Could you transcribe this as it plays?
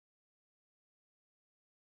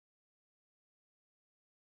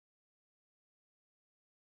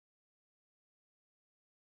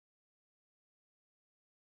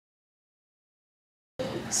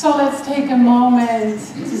So let's take a moment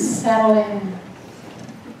to settle in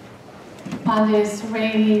on this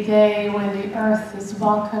rainy day when the earth is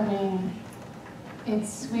welcoming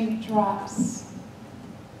its sweet drops.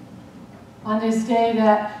 On this day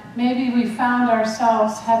that maybe we found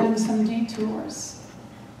ourselves having some detours,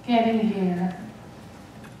 getting here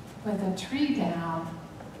with a tree down,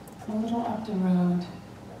 a little up the road.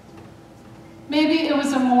 Maybe it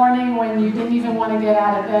was a morning when you didn't even want to get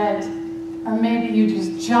out of bed, or maybe you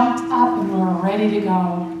just jumped up and were ready to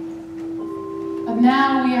go. But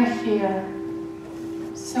now we are here,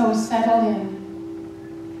 so settle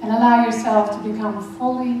in and allow yourself to become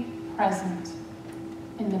fully present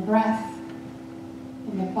in the breath,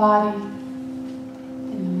 in the body,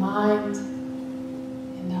 in the mind,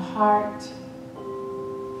 in the heart,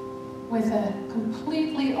 with a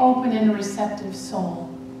completely open and receptive soul.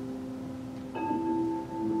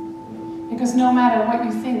 Because no matter what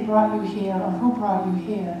you think brought you here or who brought you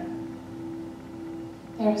here,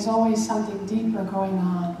 there is always something deeper going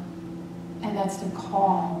on, and that's the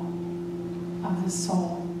call of the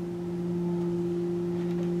soul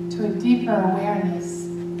to a deeper awareness,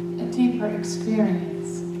 a deeper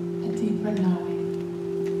experience, a deeper knowing.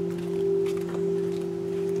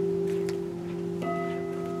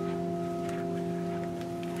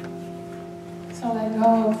 So let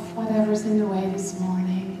go of whatever's in the way this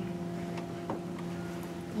morning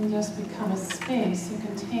and just become a space, a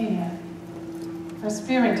container for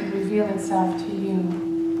Spirit to reveal itself to you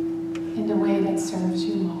in the way that serves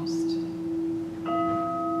you most.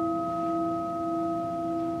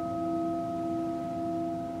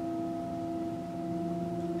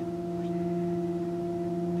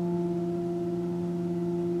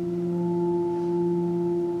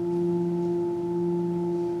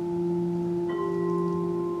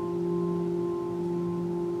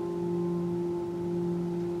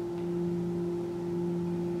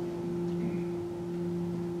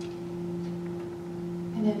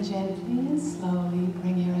 And then gently and slowly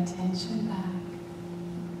bring your attention back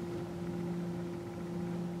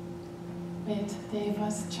with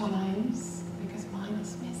Deva's chimes, because mine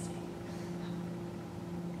is missing.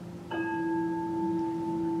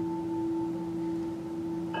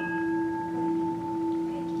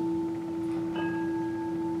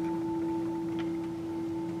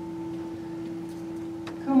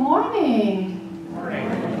 Good morning.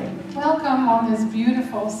 Welcome on this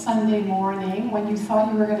beautiful Sunday morning when you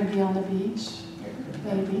thought you were going to be on the beach,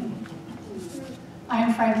 maybe.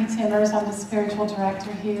 I'm Frankie Timmers. I'm the spiritual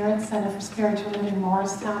director here at Center for Spiritual Living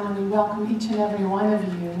Morristown, and we welcome each and every one of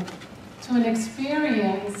you to an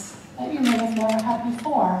experience that you may have never had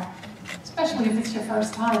before, especially if it's your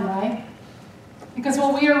first time, right? Because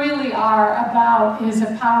what we really are about is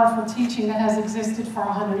a powerful teaching that has existed for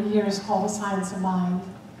 100 years called the science of mind.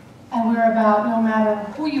 And we're about, no matter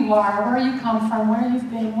who you are, where you come from, where you've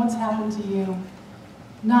been, what's happened to you,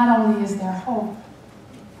 not only is there hope,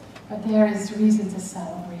 but there is reason to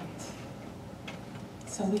celebrate.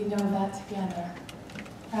 So we know that together,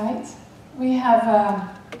 right? We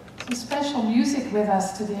have some special music with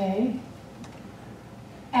us today.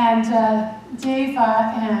 And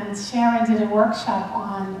Deva and Sharon did a workshop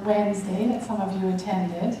on Wednesday that some of you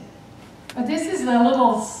attended. But this is a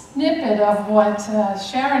little snippet of what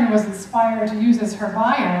Sharon was inspired to use as her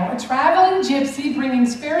bio. A traveling gypsy bringing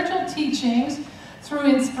spiritual teachings through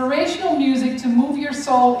inspirational music to move your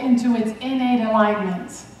soul into its innate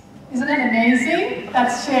alignment. Isn't that amazing?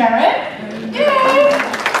 That's Sharon. Yay!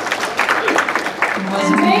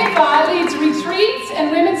 And Deva leads retreats and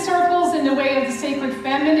women's circles in the way of the sacred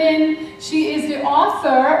feminine. She is the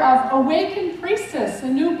author of Awakened Priestess, a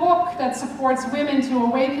new book that supports women to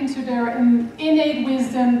awaken to their innate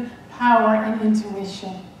wisdom, power, and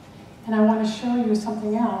intuition. And I want to show you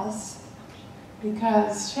something else,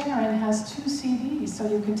 because Sharon has 2 CDs, so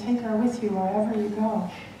you can take her with you wherever you go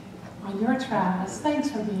on your travels.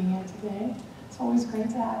 Thanks for being here today. It's always great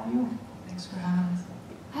to have you. Thanks for having us.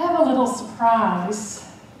 I have a little surprise.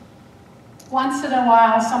 Once in a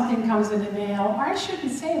while, something comes in the mail, or I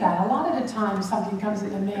shouldn't say that. A lot of the time, something comes in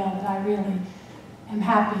the mail that I really am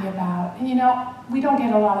happy about. And you know, we don't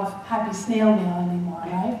get a lot of happy snail mail anymore,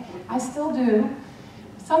 right? I still do.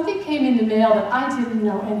 Something came in the mail that I didn't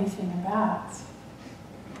know anything about.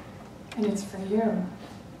 And it's for you,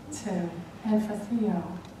 too, and for Theo.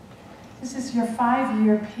 This is your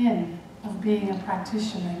 5-year pin of being a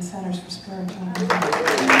practitioner in Centers for Spiritual Living.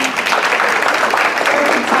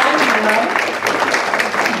 Perfect timing, right?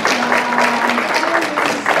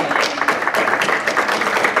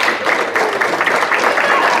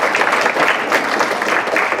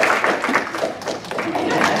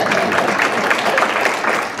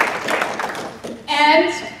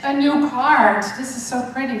 And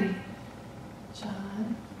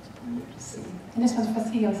one. And this one's for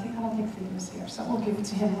Theo. See, I don't think Theo's here, so we'll give it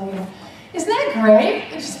to him later. Isn't that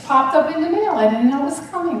great? It just popped up in the mail. I didn't know it was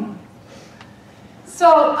coming. So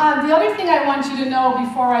the other thing I want you to know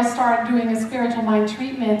before I start doing a spiritual mind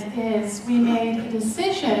treatment is we made a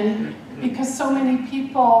decision because so many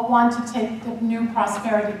people want to take the new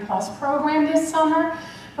Prosperity Plus program this summer,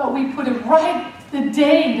 but we put it right the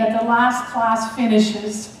day that the last class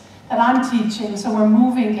finishes that I'm teaching, so we're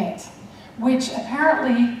moving it, which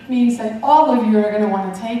apparently means that all of you are going to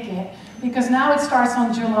want to take it, because now it starts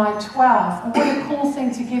on July 12th. And what a cool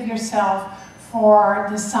thing to give yourself for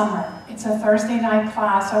the summer. It's a Thursday night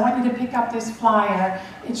class, so I want you to pick up this flyer.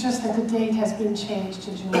 It's just that the date has been changed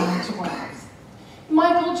to July 12th.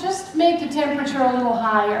 Michael, just make the temperature a little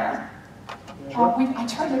higher. I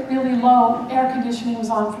turned it really low. Air conditioning was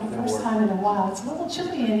on for the first time in a while. It's a little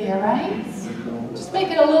chilly in here, right? Just make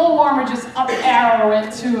it a little warmer, just up arrow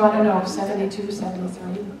it to, I don't know, 72,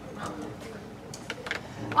 73.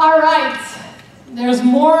 All right, there's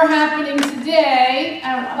more happening today,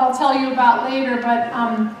 and I'll tell you about later, but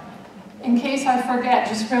in case I forget,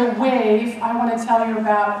 just for a wave, I want to tell you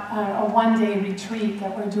about a one-day retreat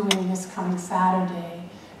that we're doing this coming Saturday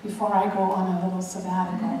before I go on a little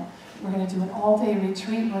sabbatical. We're going to do an all-day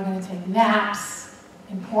retreat. We're going to take naps,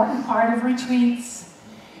 important part of retreats.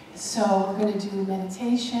 So we're going to do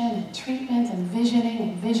meditation and treatment and visioning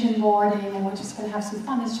and vision boarding, and we're just going to have some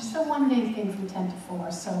fun. It's just a one-day thing from 10 to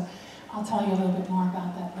 4, so I'll tell you a little bit more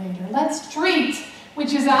about that later. Let's treat,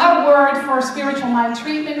 which is our word for spiritual mind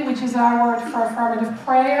treatment, which is our word for affirmative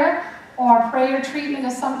prayer, or prayer treatment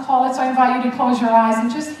as some call it. So I invite you to close your eyes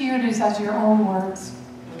and just hear it as your own words.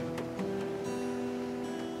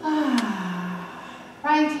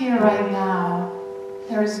 Right here, right now,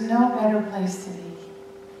 there is no better place to be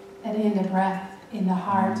than in the breath, in the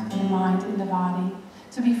heart, in the mind, in the body,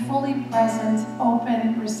 to be fully present,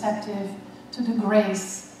 open, receptive to the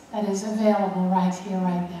grace that is available right here,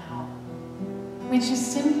 right now, which is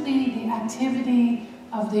simply the activity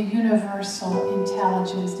of the universal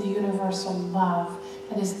intelligence, the universal love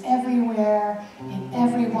that is everywhere, in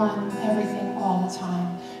everyone, everything, all the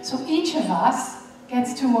time. So each of us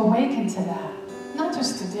gets to awaken to that, not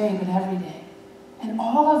just today, but every day. And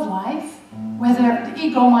all of life, whether the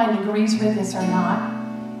ego mind agrees with this or not,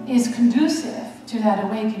 is conducive to that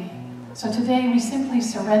awakening. So today we simply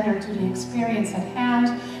surrender to the experience at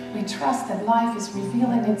hand. We trust that life is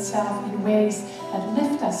revealing itself in ways that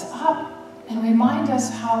lift us up and remind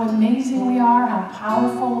us how amazing we are, how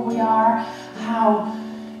powerful we are, how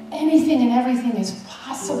anything and everything is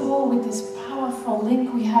possible with this powerful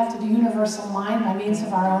link we have to the universal mind by means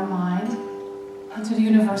of our own mind, and to the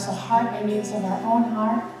universal heart by means of our own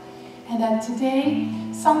heart. And that today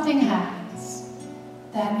something happens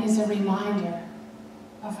that is a reminder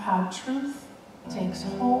of how truth takes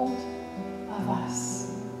hold of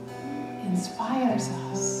us, inspires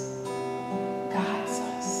us, guides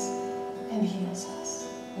us, and heals us.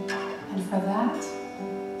 And for that,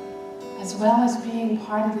 as well as being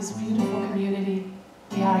part of this beautiful community,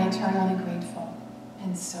 we are eternally grateful.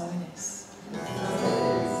 And so it is.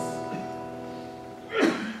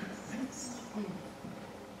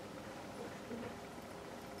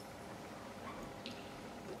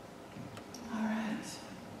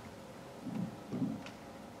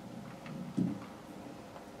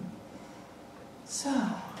 So,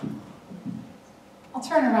 I'll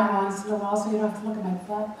turn around once in a while so you don't have to look at my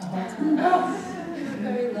butt the whole time.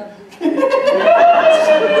 Very lovely.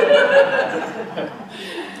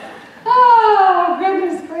 Oh,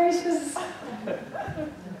 goodness gracious.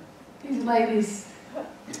 These ladies.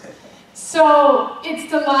 So,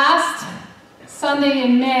 it's the last Sunday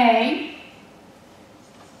in May.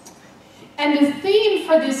 And the theme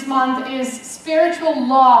for this month is spiritual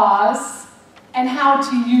laws and how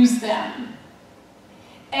to use them.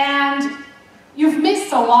 And you've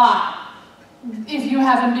missed a lot if you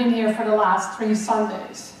haven't been here for the last 3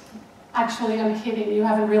 Sundays. Actually, I'm kidding, you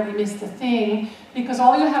haven't really missed a thing, because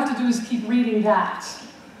all you have to do is keep reading that.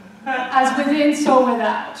 As within, so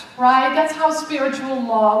without, right? That's how spiritual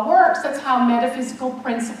law works. That's how metaphysical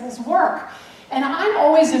principles work. And I'm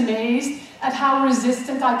always amazed at how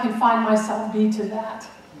resistant I can find myself be to that.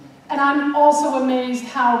 And I'm also amazed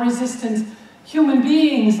how resistant human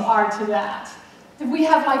beings are to that. That we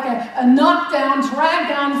have like a knockdown,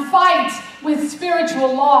 drag-down fight with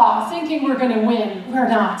spiritual law, thinking we're going to win. We're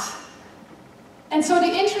not. And so the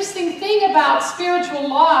interesting thing about spiritual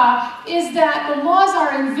law is that the laws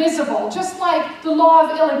are invisible, just like the law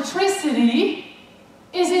of electricity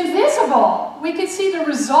is invisible. We can see the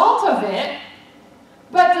result of it,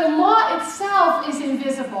 But the law itself is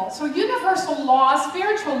invisible. So universal laws,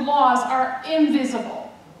 spiritual laws, are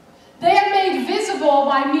invisible. They are made visible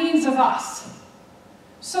by means of us.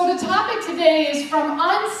 So the topic today is from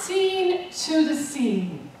unseen to the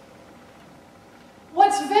seen.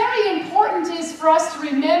 What's very important is for us to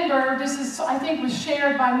remember, this is, I think, was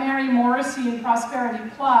shared by Mary Morrissey in Prosperity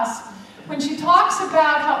Plus, when she talks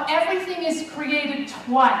about how everything is created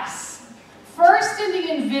twice. First in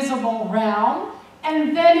the invisible realm,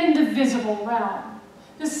 and then in the visible realm.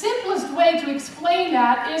 The simplest way to explain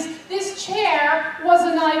that is this chair was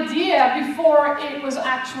an idea before it was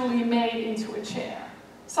actually made into a chair.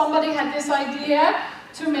 Somebody had this idea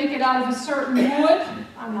to make it out of a certain wood.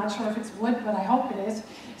 I'm not sure if it's wood, but I hope it is.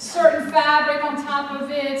 Certain fabric on top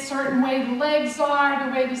of it, certain way the legs are,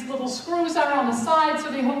 the way these little screws are on the side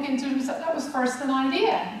so they hook into them. That was first an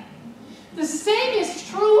idea. The same is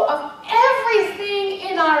true of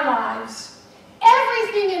everything in our lives.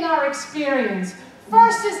 Everything in our experience.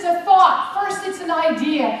 First is the thought, first it's an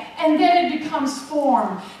idea, and then it becomes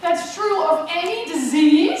form. That's true of any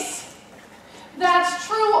disease. That's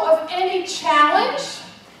true of any challenge.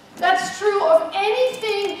 That's true of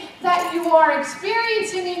anything that you are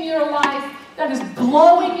experiencing in your life that is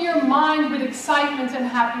blowing your mind with excitement and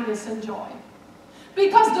happiness and joy.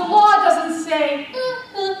 Because the law doesn't say,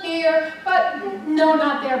 here, but no,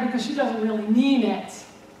 not there, because she doesn't really mean it.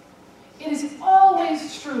 It is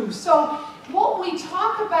always true. So what we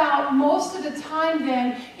talk about most of the time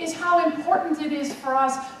then is how important it is for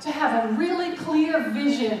us to have a really clear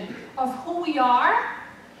vision of who we are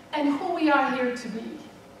and who we are here to be.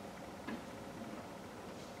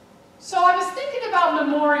 So I was thinking about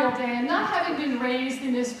Memorial Day, and not having been raised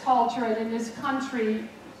in this culture and in this country,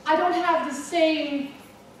 I don't have the same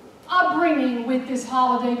upbringing with this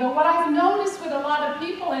holiday, but what I've noticed with a lot of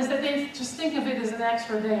people is that they just think of it as an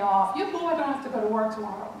extra day off. Yoo-hoo, I don't have to go to work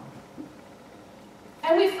tomorrow.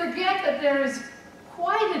 And we forget that there is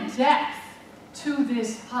quite a depth to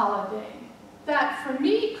this holiday that, for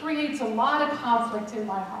me, creates a lot of conflict in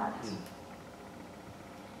my heart.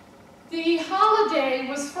 The holiday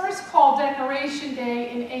was first called Decoration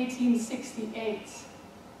Day in 1868.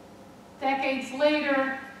 Decades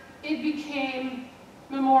later, it became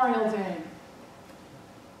Memorial Day.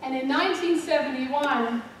 And in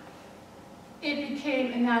 1971, it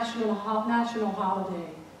became a national holiday.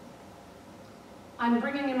 I'm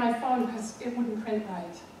bringing in my phone because it wouldn't print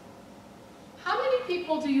right. How many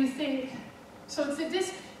people do you think, so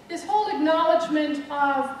this whole acknowledgement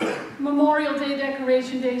of Memorial Day,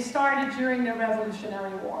 Decoration Day started during the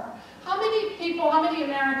Revolutionary War. How many people, how many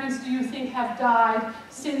Americans do you think have died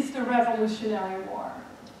since the Revolutionary War?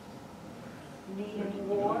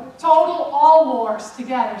 War? Total, all wars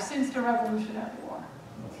together since the Revolutionary War.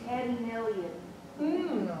 10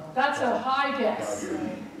 million. That's a high guess.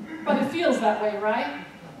 But it feels that way, right?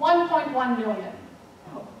 1.1 million.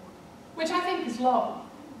 Which I think is low.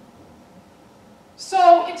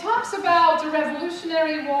 So it talks about the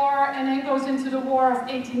Revolutionary War, and then goes into the War of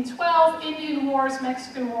 1812, Indian Wars,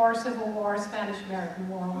 Mexican War, Civil War, Spanish-American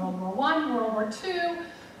War, World War I, World War II,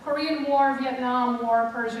 Korean War, Vietnam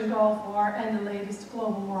War, Persian Gulf War, and the latest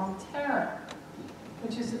global war on terror,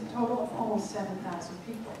 which is a total of almost 7,000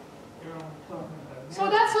 people. So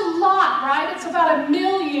that's a lot, right? It's about 1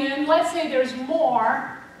 million. Let's say there's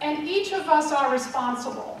more, and each of us are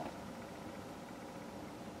responsible.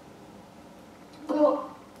 Well,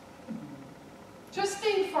 just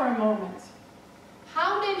think for a moment.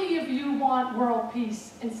 How many of you want world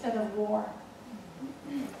peace instead of war?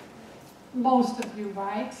 Most of you,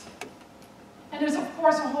 right? And there's, of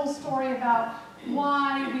course, a whole story about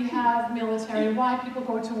why we have military, why people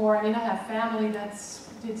go to war. I mean, I have family that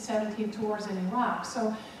did 17 tours in Iraq,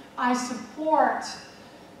 so I support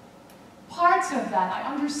parts of that.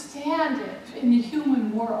 I understand it in the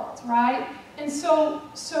human world, right? And so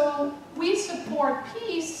we support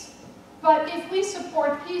peace, but if we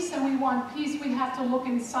support peace and we want peace, we have to look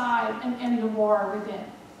inside and end the war within.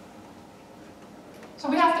 So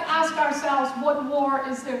we have to ask ourselves, what war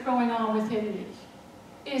is there going on within me?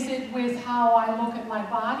 Is it with how I look at my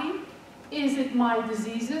body? Is it my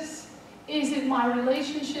diseases? Is it my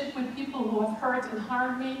relationship with people who have hurt and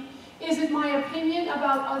harmed me? Is it my opinion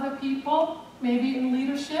about other people, maybe in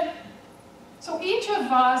leadership? So each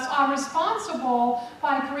of us are responsible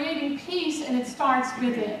by creating peace, and it starts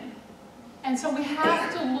within. And so we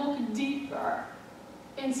have to look deeper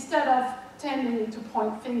instead of tending to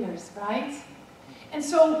point fingers, right? And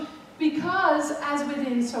so, because as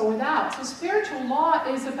within, so without. So spiritual law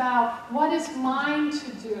is about what is mine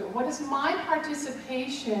to do? What is my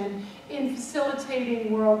participation in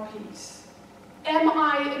facilitating world peace? Am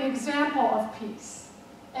I an example of peace?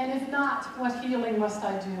 And if not, what healing must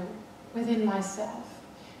I do within myself?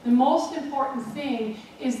 The most important thing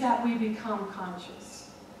is that we become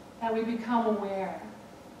conscious, that we become aware.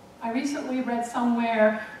 I recently read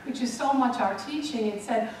somewhere, which is so much our teaching, it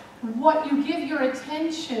said, what you give your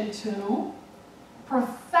attention to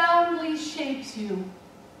profoundly shapes you.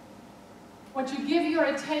 What you give your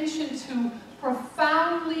attention to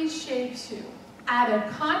profoundly shapes you at a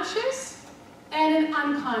conscious and an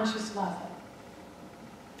unconscious level.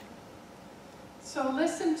 So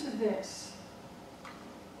listen to this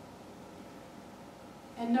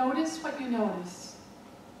and notice what you notice.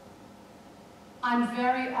 I'm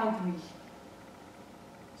very ugly.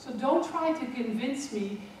 So don't try to convince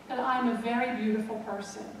me that I'm a very beautiful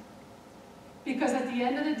person. Because at the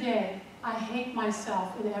end of the day, I hate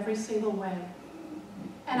myself in every single way.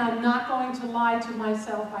 And I'm not going to lie to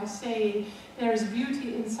myself by saying there's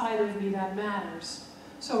beauty inside of me that matters.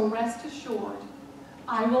 So rest assured,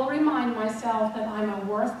 I will remind myself that I'm a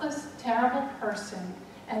worthless, terrible person,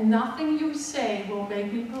 and nothing you say will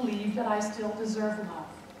make me believe that I still deserve love.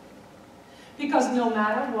 Because no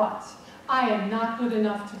matter what, I am not good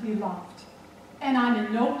enough to be loved. And I'm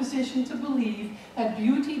in no position to believe that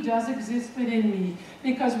beauty does exist within me,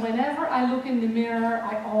 because whenever I look in the mirror,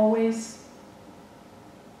 I always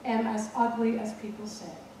am as ugly as people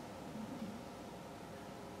say.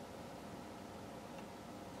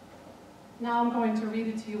 Now I'm going to read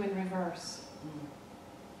it to you in reverse.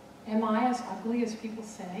 Am I as ugly as people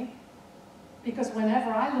say? Because whenever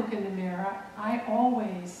I look in the mirror, I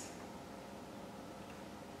always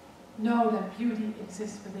know that beauty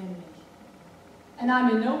exists within me. And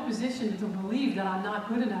I'm in no position to believe that I'm not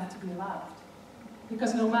good enough to be loved.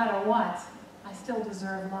 Because no matter what, I still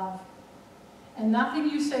deserve love. And nothing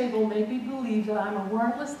you say will make me believe that I'm a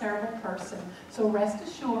worthless, terrible person. So rest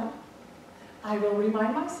assured, I will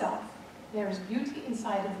remind myself there is beauty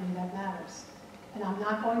inside of me that matters. And I'm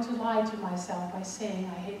not going to lie to myself by saying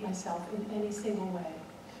I hate myself in any single way.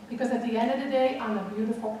 Because at the end of the day, I'm a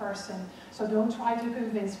beautiful person. So don't try to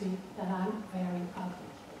convince me that I'm very ugly.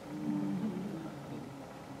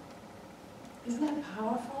 Isn't that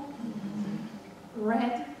powerful?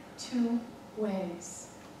 Read two ways.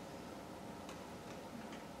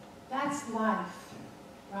 That's life,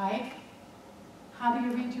 right? How do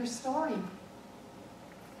you read your story?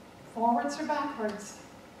 Forwards or backwards?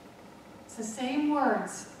 It's the same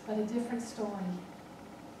words, but a different story.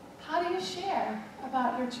 How do you share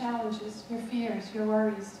about your challenges, your fears, your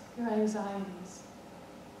worries, your anxieties?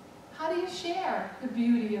 How do you share the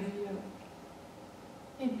beauty of you?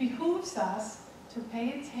 It behooves us to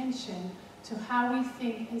pay attention to how we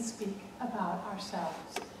think and speak about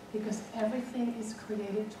ourselves, because everything is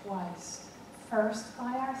created twice. First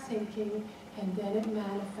by our thinking, and then it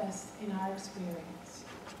manifests in our experience.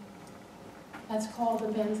 That's called the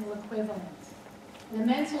mental equivalent. And the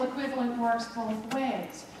mental equivalent works both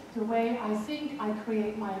ways. The way I think, I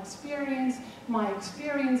create my experience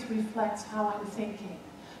reflects how I'm thinking.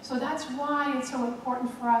 So that's why it's so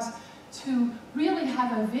important for us to really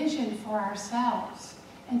have a vision for ourselves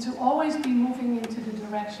and to always be moving into the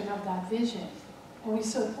direction of that vision. And we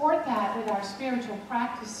support that with our spiritual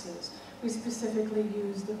practices. We specifically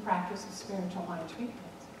use the practice of spiritual mind treatment.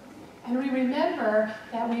 And we remember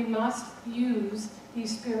that we must use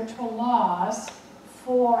these spiritual laws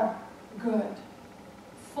for good,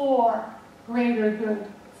 for greater good,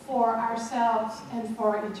 for ourselves and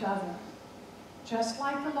for each other. Just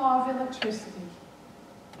like the law of electricity.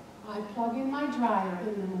 I plug in my dryer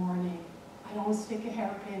in the morning. I don't stick a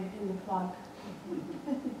hairpin in the plug.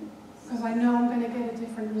 Because I know I'm going to get a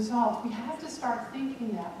different result. We have to start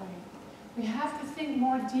thinking that way. We have to think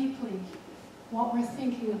more deeply what we're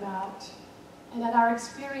thinking about, and that our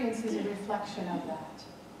experience is a reflection of that.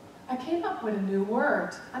 I came up with a new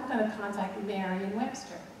word. I'm going to contact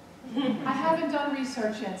Merriam-Webster. I haven't done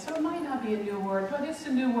research yet, so it might not be a new word, but it's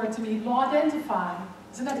a new word to me, law-identify.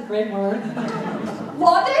 Isn't that a great word?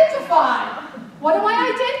 Law-identify. What do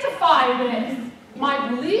I identify with? My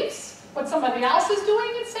beliefs? What somebody else is doing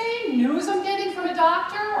and saying? News I'm getting from a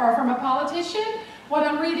doctor or from a politician? What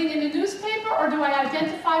I'm reading in the newspaper? Or do I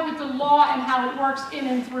identify with the law and how it works in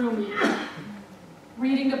and through me?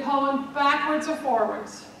 Reading the poem backwards or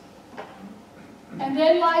forwards. And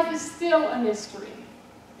then life is still a mystery.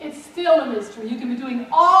 It's still a mystery. You can be doing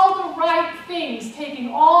all the right things, taking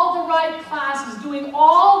all the right classes, doing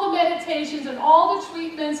all the meditations and all the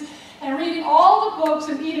treatments, and reading all the books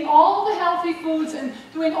and eating all the healthy foods and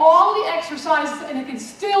doing all the exercises, and it can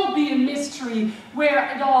still be a mystery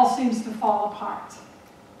where it all seems to fall apart.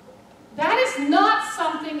 That is not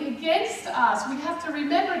something against us. We have to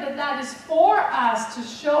remember that that is for us to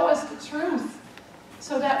show us the truth.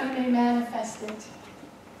 so that we may manifest it.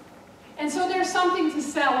 And so there's something to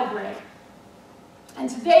celebrate. And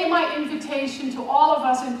today my invitation to all of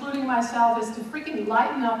us, including myself, is to freaking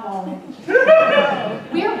lighten up already.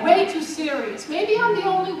 We are way too serious. Maybe I'm the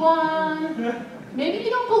only one. Maybe you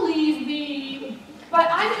don't believe me. But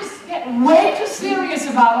I just get way too serious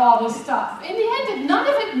about all this stuff. In the end, none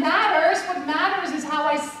of it matters. What matters is how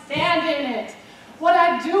I stand in it, what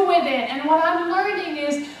I do with it. And what I'm learning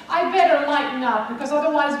is I better lighten up, because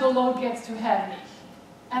otherwise the load gets too heavy.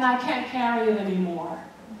 And I can't carry it anymore.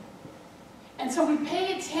 And so we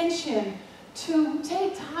pay attention to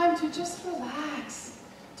take time to just relax,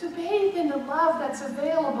 to bathe in the love that's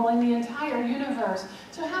available in the entire universe,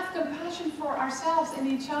 to have compassion for ourselves and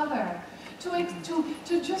each other,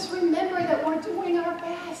 to just remember that we're doing our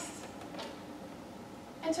best,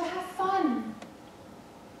 and to have fun.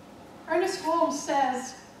 Ernest Holmes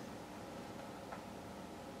says,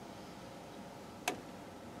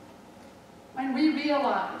 when we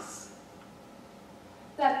realize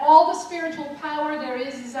that all the spiritual power there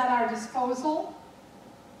is at our disposal,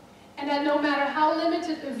 and that no matter how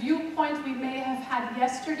limited a viewpoint we may have had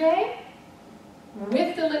yesterday,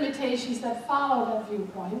 with the limitations that follow that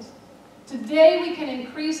viewpoint, today we can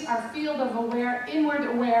increase our field of inward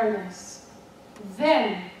awareness.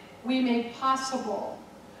 Then we make possible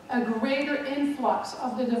a greater influx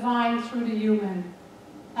of the divine through the human,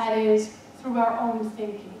 that is, through our own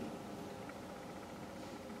thinking.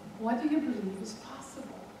 What do you believe is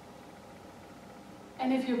possible?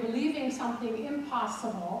 And if you're believing something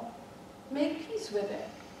impossible, make peace with it.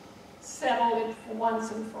 Settle it for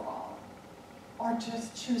once and for all. Or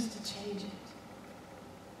just choose to change it.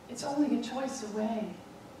 It's only a choice away.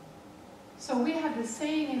 So we have the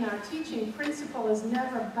saying in our teaching, principle is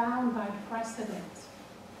never bound by precedent.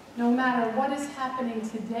 No matter what is happening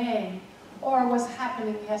today or was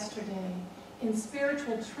happening yesterday, in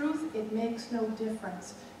spiritual truth, it makes no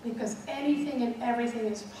difference, because anything and everything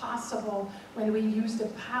is possible when we use the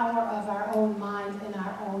power of our own mind and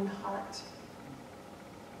our own heart.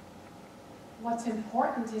 What's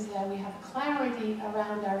important is that we have clarity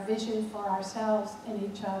around our vision for ourselves and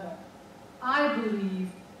each other. I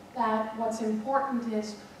believe that what's important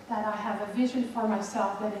is that I have a vision for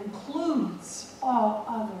myself that includes all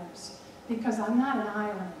others, because I'm not an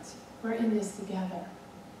island. We're in this together.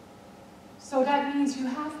 So that means you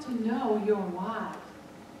have to know your why.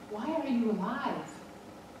 Why are you alive?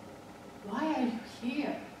 Why are you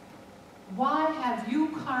here? Why have you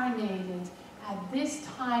carnated at this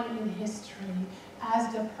time in history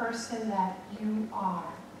as the person that you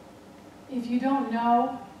are? If you don't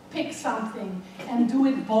know, pick something and do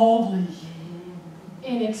it boldly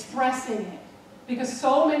in expressing it. Because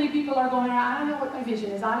so many people are going, I don't know what my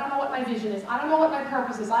vision is, I don't know what my vision is, I don't know what my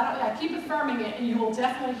purpose is, I keep affirming it, and you will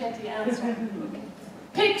definitely get the answer.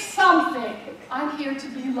 Pick something. I'm here to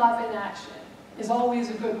be love in action is always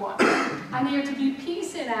a good one. I'm here to be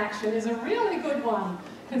peace in action is a really good one,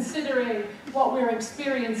 considering what we're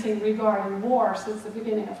experiencing regarding war since the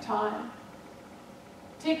beginning of time.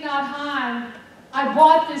 Thich Nhat Hanh, I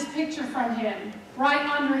bought this picture from him, right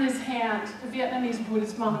under his hand, the Vietnamese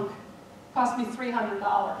Buddhist monk. Cost me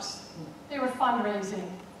 $300. They were fundraising.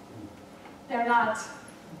 They're not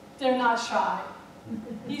shy.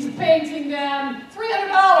 He's painting them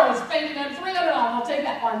 $300, painting them $300. I'll take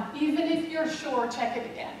that one. Even if you're sure, check it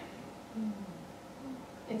again.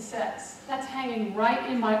 It says, that's hanging right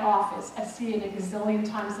in my office. I see it a gazillion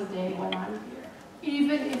times a day when I'm here.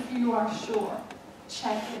 Even if you are sure,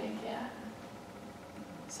 check it again.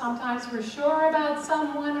 Sometimes we're sure about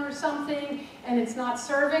someone or something, and it's not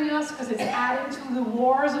serving us because it's adding to the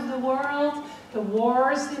wars of the world, the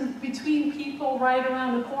wars in between people right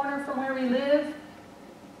around the corner from where we live.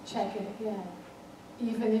 Check it again,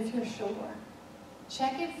 even if you're sure.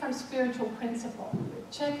 Check it from spiritual principle.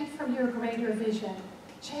 Check it from your greater vision.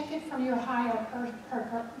 Check it from your higher purpose.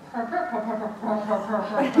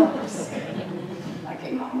 That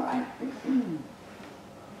came out right.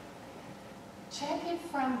 Check it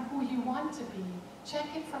from who you want to be. Check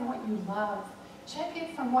it from what you love. Check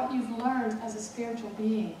it from what you've learned as a spiritual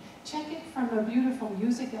being. Check it from the beautiful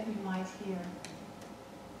music that you might hear.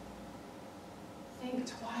 Think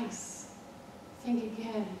twice. Think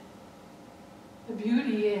again. The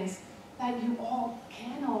beauty is that you all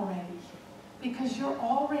can already, because you're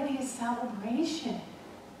already a celebration.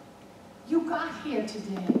 You got here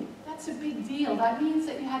today. That's a big deal. That means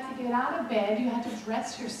that you had to get out of bed, you had to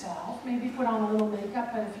dress yourself, maybe put on a little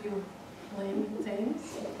makeup and a few bling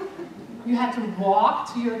things. You had to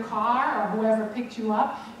walk to your car or whoever picked you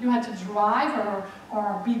up. You had to drive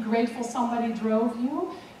or be grateful somebody drove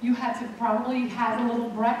you. You had to probably have a little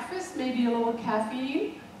breakfast, maybe a little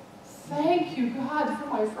caffeine. Thank you, God, for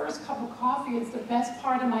my first cup of coffee. It's the best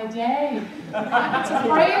part of my day. It's a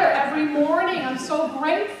prayer every morning. I'm so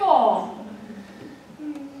grateful.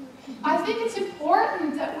 I think it's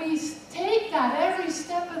important that we take that every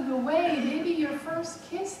step of the way. Maybe your first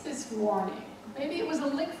kiss this morning. Maybe it was a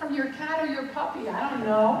lick from your cat or your puppy. I don't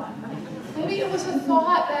know. Maybe it was a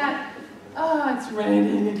thought that, oh, it's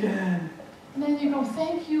raining again. And then you go,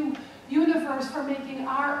 thank you, universe, for making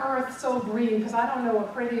our earth so green, because I don't know a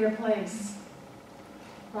prettier place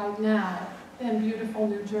right now than beautiful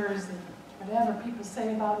New Jersey. Whatever people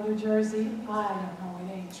say about New Jersey, I don't know,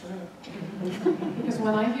 it ain't true. Because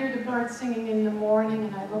when I hear the birds singing in the morning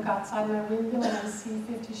and I look outside my window and I see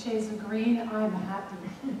 50 shades of green, I'm happy.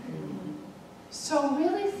 So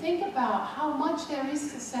really think about how much there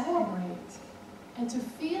is to celebrate and to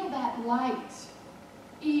feel that light,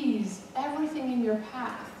 ease, everything in your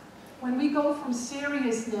path. When we go from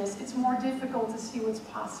seriousness, it's more difficult to see what's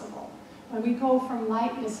possible. When we go from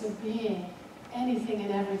lightness of being, anything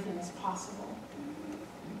and everything is possible.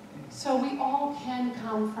 So we all can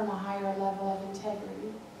come from a higher level of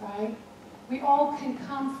integrity, right? We all can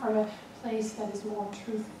come from a place that is more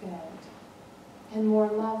truth-filled and more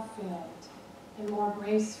love-filled and more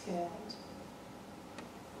grace-filled.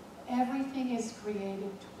 Everything is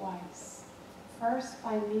created twice. First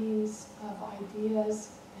by means of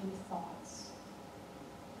ideas and thoughts.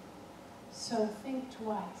 So think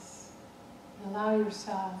twice and allow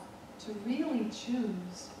yourself to really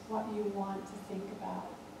choose what you want to think about.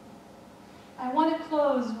 I want to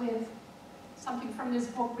close with something from this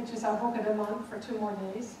book, which is our book of the month for 2 more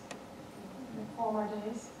days, 4 more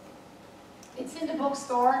days. It's in the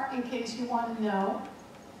bookstore, in case you want to know.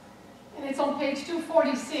 And it's on page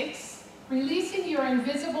 246, Releasing Your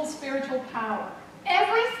Invisible Spiritual Power.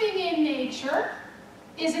 Everything in nature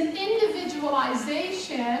is an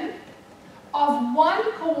individualization of one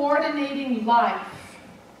coordinating life,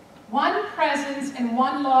 one presence, and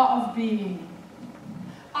one law of being.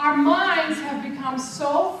 Our minds have become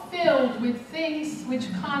so filled with things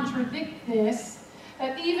which contradict this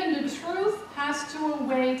that even the truth has to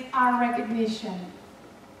await our recognition.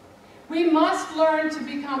 We must learn to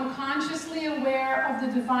become consciously aware of the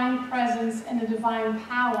divine presence and the divine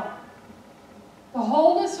power. The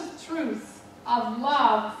wholeness of truth, of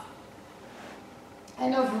love,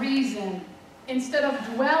 and of reason, instead of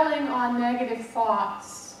dwelling on negative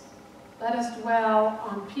thoughts. Let us dwell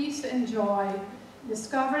on peace and joy,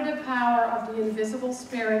 discover the power of the invisible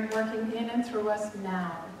spirit working in and through us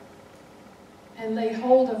now, and lay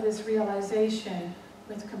hold of this realization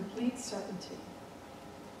with complete certainty.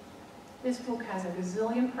 This book has a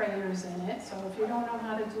gazillion prayers in it, so if you don't know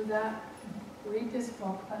how to do that, read this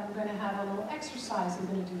book, but I'm going to have a little exercise I'm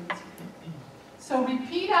going to do with you. So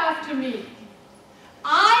repeat after me.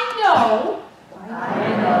 I know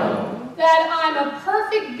that I'm a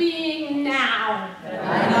perfect being now.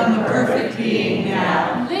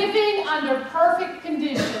 Living under perfect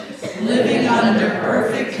conditions.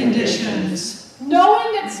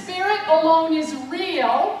 Knowing that spirit alone is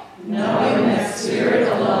real.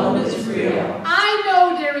 I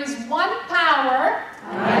know there is one power.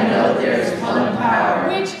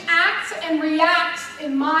 Which acts and reacts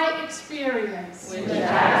in my experience. In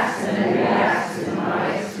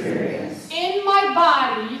my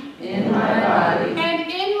body. And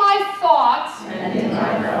in my thoughts.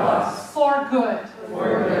 For good.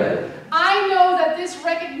 I know that this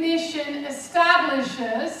recognition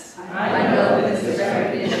establishes.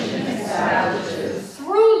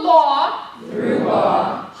 Through law.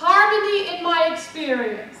 Harmony in my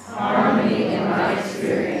experience.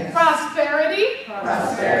 Prosperity.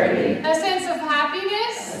 A sense of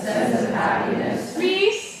happiness.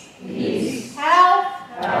 Peace. Health.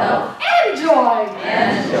 And joy.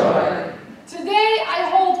 Today I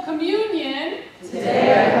hold communion.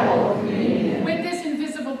 With this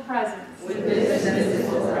invisible presence.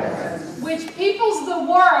 Which peoples the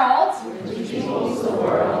world.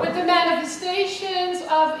 With the manifestations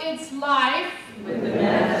of its life.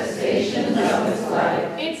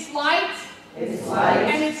 Its light.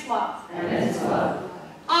 And its love.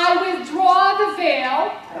 I withdraw the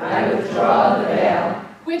veil.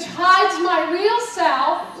 Which hides my real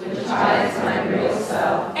self.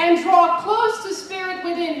 And draw close to spirit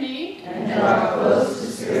within me.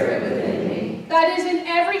 That is in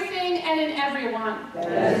everything and in everyone.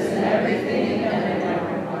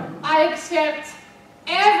 I accept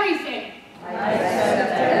everything.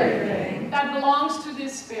 That belongs to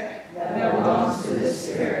this spirit.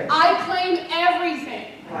 I claim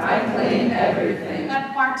everything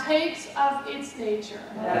that partakes of its nature.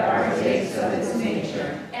 that partakes of its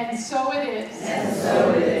nature. And so it is. And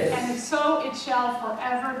so it is. And so it shall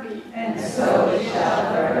forever be. And so it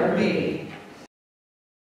shall